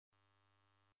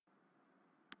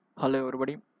Hello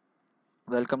everybody,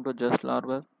 welcome to Just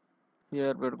Laravel.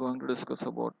 Here we're going to discuss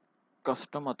about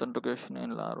custom authentication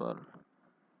in Laravel.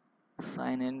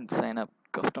 Sign in, sign up,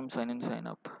 custom sign in, sign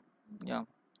up. Yeah,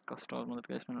 custom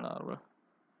authentication in Laravel.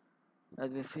 As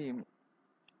we see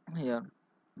here,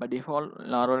 by default,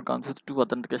 Laravel comes with two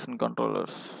authentication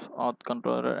controllers, auth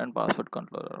controller and password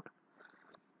controller.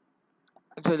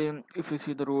 Actually, if you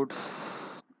see the routes,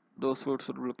 those routes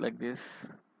would look like this: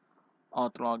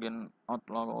 auth login, auth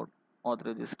logout, auth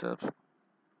register,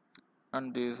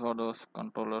 and these are those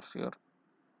controllers here.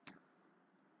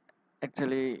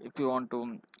 Actually, if you want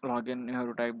to log in, you have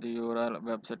to type the URL,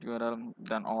 website URL,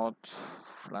 then auth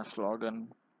slash login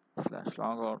slash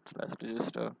logout slash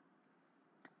register.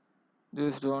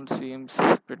 This don't seems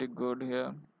pretty good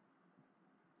here.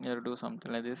 You have to do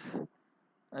something like this.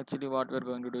 Actually, what we're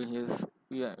going to do is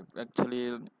we are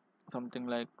actually something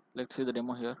like, let's see the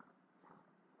demo here.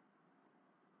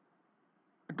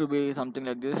 It will be something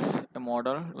like this, a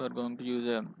model. We're going to use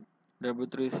a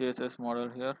W3 CSS model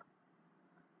here.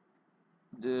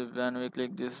 When we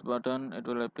click this button, it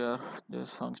will appear this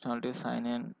functionality, sign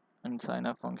in and sign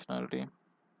up functionality.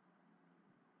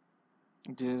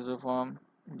 This is the form.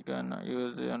 You can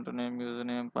use the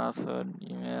username, password,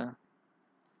 email,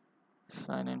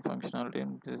 sign in functionality.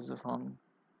 This is the form.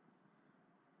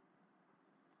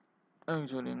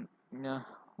 Actually, yeah,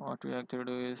 what we actually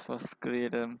do is first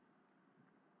create a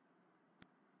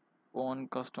own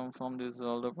custom form. This is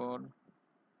all the code,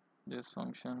 this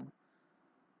function.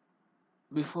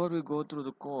 Before we go through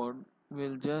the code,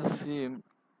 we'll just see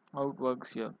how it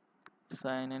works here.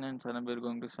 Sign in and sign up. We're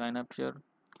going to sign up here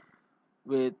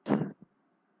with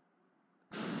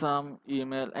some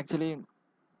email. Actually,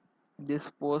 this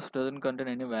post doesn't contain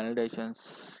any validations.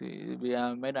 See, we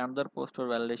have made another post for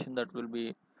validation that will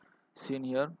be seen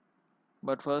here,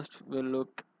 but first we'll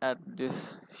look at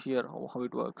this here, how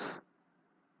it works.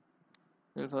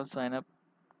 We'll first sign up.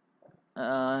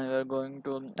 We're going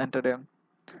to enter a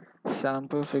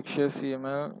sample fictitious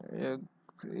email.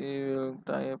 You will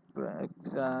type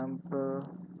example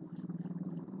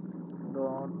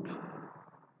dot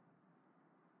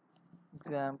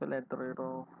example at the rate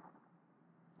of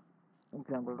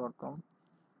example.com.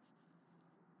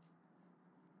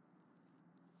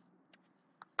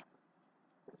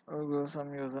 We'll give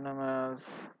some username as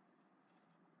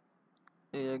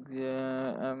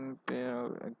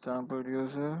example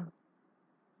user,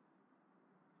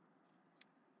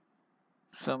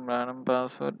 some random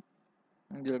password.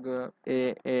 You'll go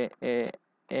a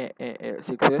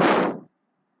success,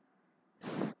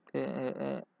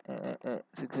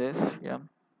 success. Yeah,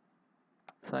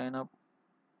 sign up.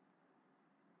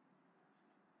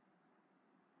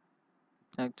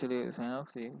 Actually, sign up.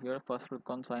 See here, first click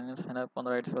on sign in, sign up on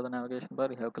the right side of the navigation bar.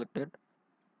 You have clicked it.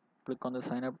 Click on the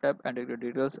sign up tab and take the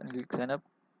details and click sign up.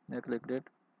 You clicked it.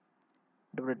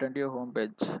 To return to your home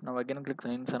page. Now again click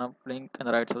sign up link on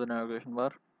the right side of the navigation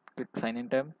bar. Click sign in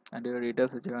tab and your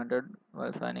details which you entered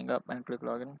while signing up and click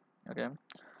login. Okay,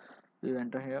 you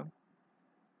enter here,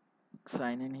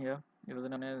 sign in here.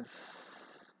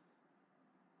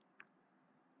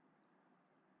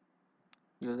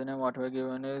 Username what we are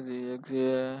given is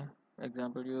exa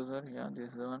example user. Yeah, this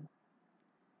is the one.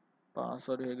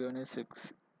 Password we are given is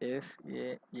 6s. Yeah.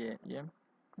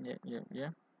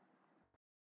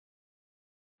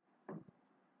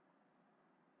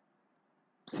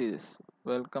 See this.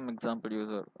 Welcome example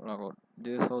user logout.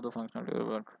 This is how the functionality will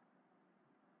work.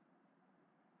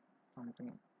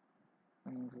 Something.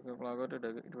 If you log out,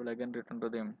 it will again return to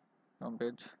the home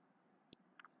page.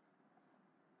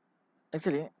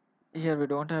 Actually, here we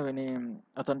don't have any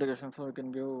authentication, so we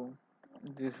can give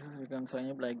this. We can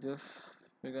sign up like this.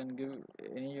 We can give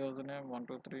any username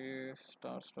 123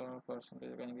 star star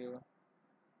percentage. You can give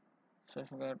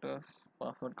special characters.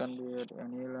 Password can be at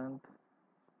any length.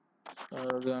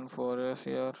 Then 4 years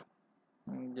here.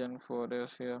 Then 4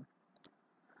 years here.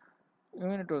 You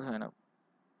need to sign up.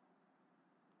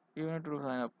 You need to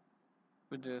sign up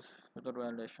with this without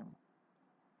validation.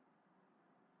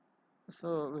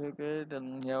 So we have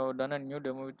done a new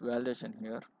demo with validation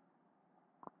here.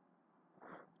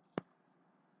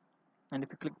 And if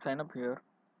you click sign up here,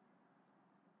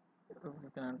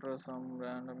 you can enter some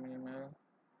random email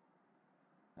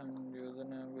and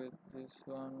username with this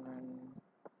one and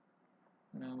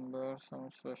number,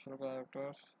 some special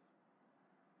characters,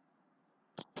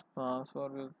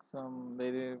 password with some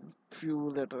very few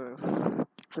letters,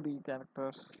 3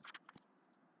 characters,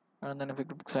 and then if you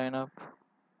click sign up,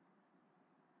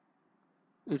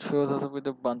 it shows us with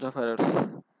a bunch of errors.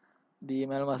 The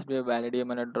email must be a valid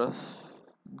email address.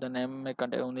 The name may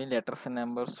contain only letters and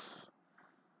numbers.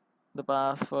 The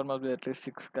password must be at least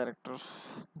 6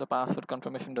 characters. The password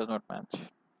confirmation does not match.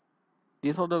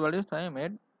 These are the values I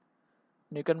made.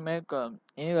 You can make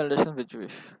any validation which you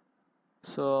wish.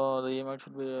 So the email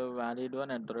should be a valid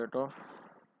one at the rate of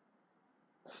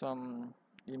some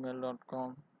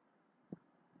email.com.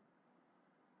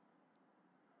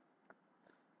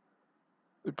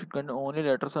 It should contain only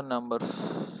letters and numbers.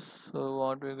 So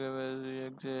what we give is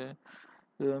exa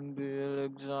MBL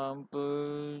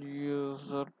example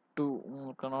user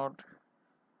 2 cannot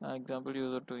example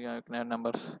user 2, yeah, you can add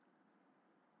numbers.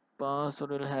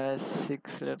 Password will have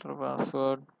 6-letter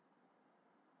password.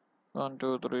 1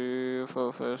 2 3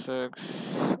 4 5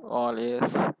 6 all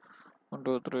yes. 1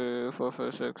 2 3 4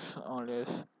 5 6 all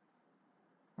yes.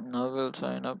 Now we'll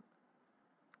sign up.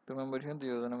 Remember here the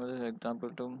username is example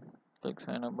 2. Click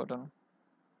sign up button.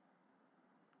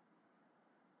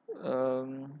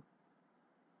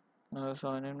 Now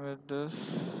sign in with this.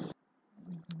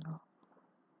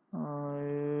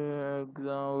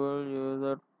 Example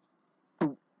user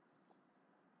 2.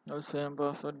 The same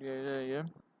password. Yeah.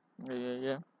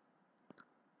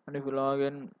 And if you log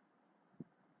in,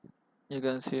 you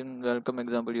can see welcome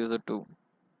example user 2.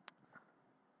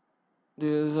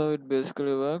 This is how it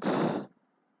basically works.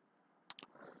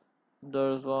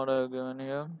 That's what I've given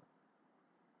here.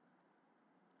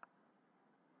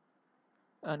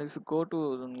 And if you go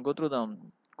through the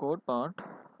code part,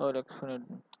 I'll explain it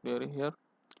clearly here.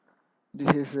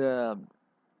 This is a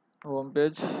home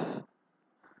page.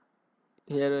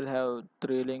 Here we'll have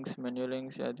 3 links, menu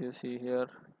links, as you see here.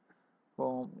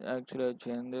 Home. Actually, I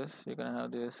changed this. You can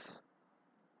have this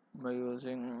by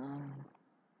using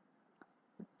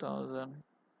 1000.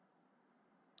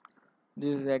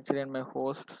 This is actually in my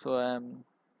host, so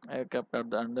I kept at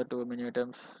the under 2 menu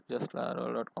items, just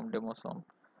laravel.com demo song.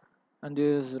 And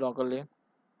this is locally.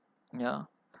 Yeah,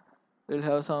 we'll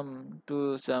have some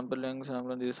 2 sampling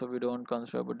this, so we don't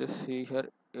consider. But just see here,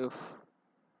 if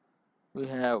we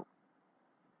have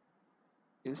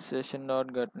is session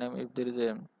dot get name, if there is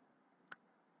a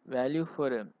value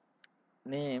for a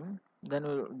name, then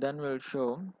we'll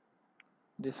show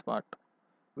this part,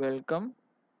 welcome,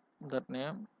 that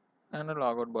name, and a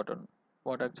logout button.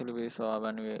 What actually we saw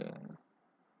when we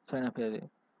sign up here,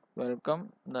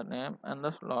 welcome, the name, and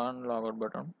the logout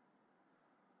button.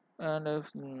 And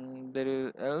if there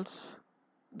is else,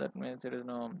 that means there's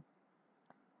no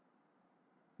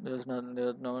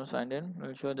one signed in.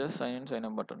 We'll show just sign in sign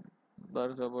up button.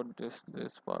 That's about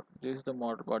this part. This is the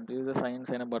model part. This is the sign in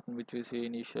sign up button which we see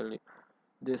initially.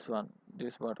 This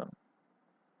button.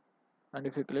 And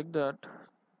if you click that,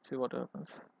 see what happens.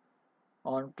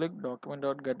 On click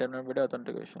document.get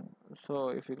authentication. So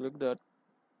if you click that,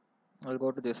 I'll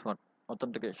go to this one,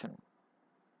 authentication.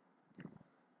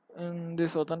 In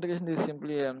this authentication, this is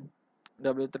simply a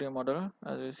W3 model,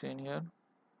 as you see in here.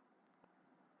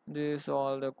 This is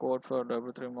all the code for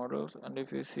W3 models, and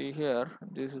if you see here,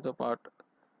 this is the part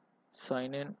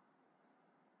sign in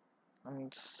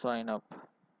and sign up.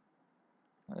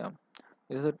 Yeah,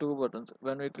 these are 2 buttons.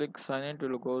 When we click sign in, it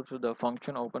will go to the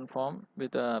function open form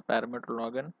with a parameter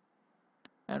login,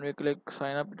 and we click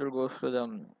sign up, it will go to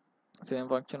the same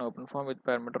function open form with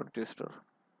parameter register.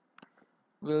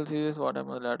 We'll see this what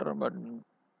happens later, but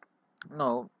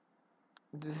now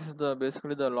this is the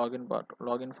basically the login part,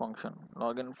 login function,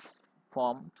 login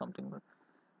form, something like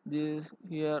this.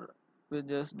 Here we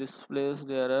just display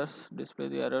the errors which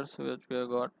we have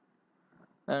got,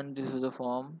 and this is the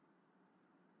form,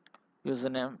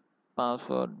 username,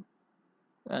 password,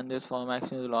 and this form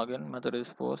action is login, method is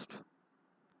post,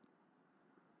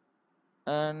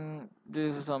 and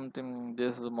this is something,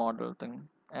 this is the model thing,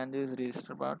 and this is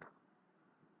register part.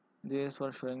 This is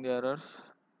for showing the errors.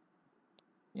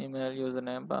 Email,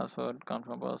 username, password,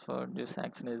 confirm password. This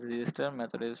action is register,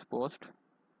 method is post.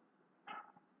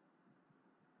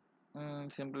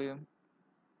 Simply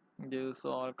this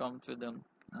all comes with the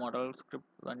model script.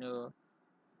 When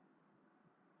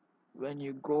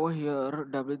you go here,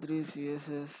 W3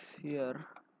 CSS here,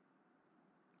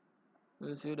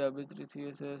 we'll see W3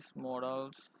 CSS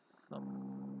models,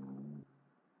 some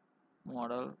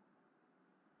model.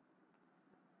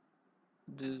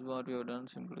 This is what we have done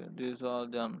simply. This is all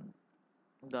the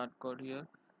that code here.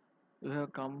 We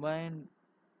have combined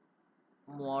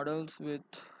models with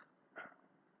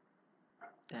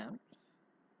tabs.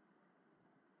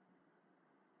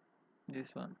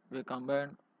 This one we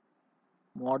combined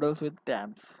models with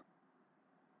tabs.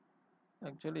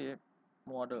 Actually,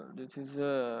 model. This is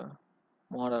a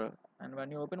model, and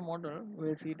when you open model,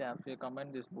 we'll see tabs. We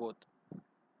combine this both,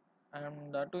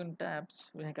 and that too in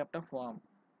tabs we have kept a form.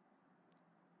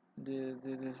 This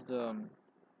is the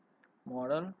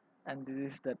model, and this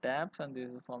is the tabs, and this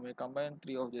is form. We combine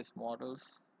three of these models,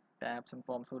 tabs and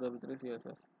forms with W3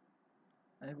 CSS.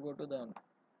 And if you go to the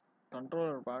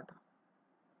controller part,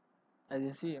 as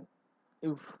you see,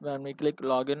 if when we click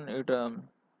login, it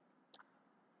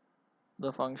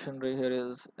the function right here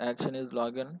is action is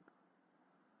login.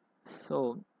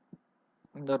 So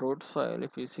in the routes file,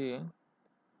 if you see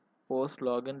post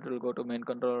login, it will go to main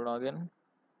controller login.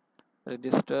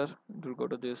 Register, it will go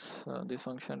to this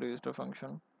function, register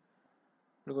function.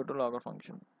 It will go to logger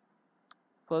function.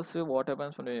 First, see what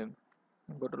happens when we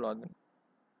go to login.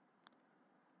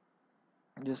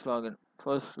 Just login.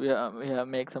 First, we have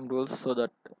make some rules so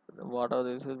that what are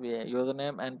these? We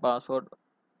username and password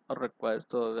are required.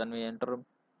 So when we enter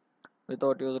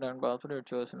without username and password, it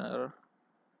shows an error.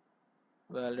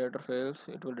 Validator fails.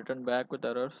 It will return back with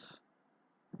errors.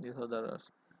 These are the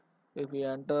errors. If you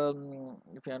enter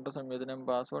some username and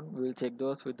password, we will check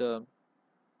those with the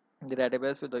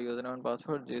database with the username and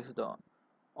password. This is the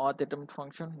auth attempt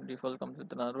function. Default comes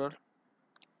with an error.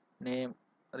 Name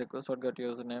request or get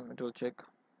username. It will check.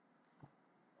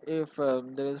 If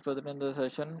there is present in the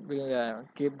session, we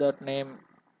keep the name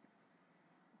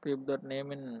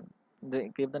in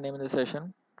the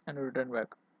session and return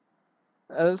back.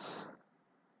 Else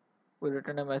we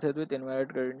return a message with invalid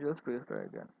credentials. Please try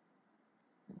again.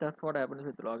 That's what happens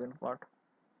with login part.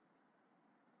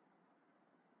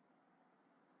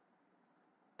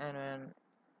 And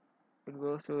when it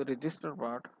goes to register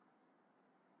part,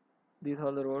 these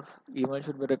are the roles. Email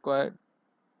should be required.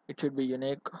 It should be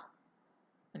unique.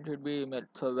 It should be email.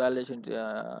 So validation,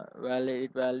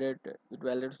 it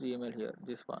validates the email here.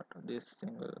 This part, this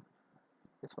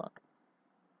part.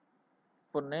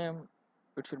 For name,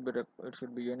 it should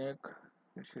be unique.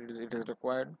 It is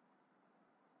required.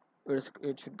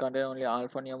 It should contain only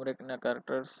alphanumeric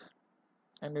characters,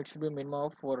 and it should be minimum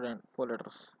of four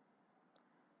letters.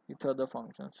 These are the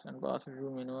functions, and password should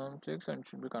be minimum 6 and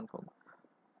should be confirmed.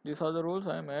 These are the rules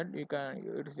I made. It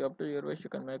is up to your wish. You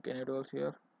can make any rules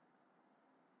here.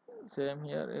 Same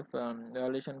here. If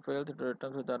validation fails, it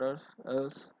returns with errors.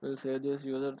 Else, we'll save those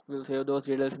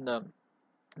details in the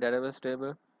database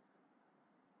table.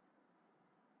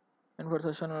 And for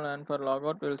session and for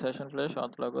logout, we'll session flash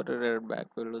auth logout redirect back.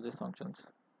 We'll do these functions.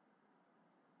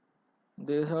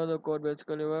 These are the code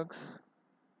basically works.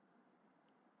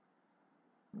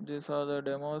 These are the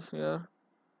demos here.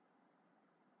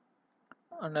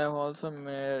 And I also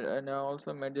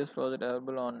made this project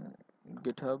available on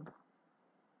GitHub.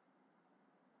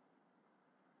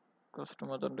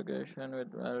 Custom authentication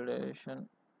with validation.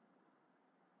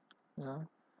 Yeah,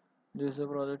 this is the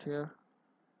project here.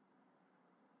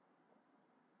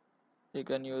 You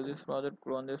can use this project,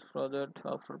 clone this project.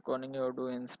 After cloning, you have to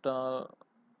install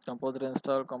Composer,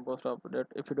 install Composer update.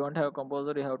 If you don't have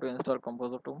Composer, you have to install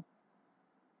Composer too.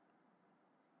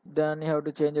 Then you have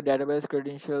to change the database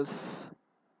credentials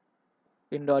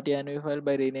in .env file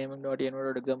by renaming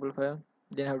 .env.example file.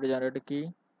 Then you have to generate a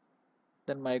key.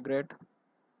 Then migrate.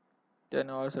 Then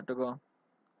all set to go.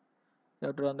 You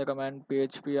have to run the command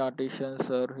php artisan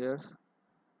serve here.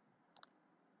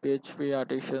 php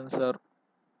artisan serve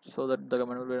so that the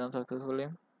command will be run successfully.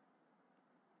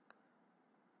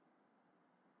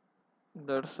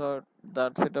 That's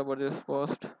it about this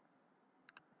post.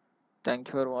 Thank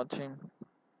you for watching.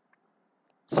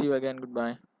 See you again.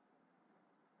 Goodbye.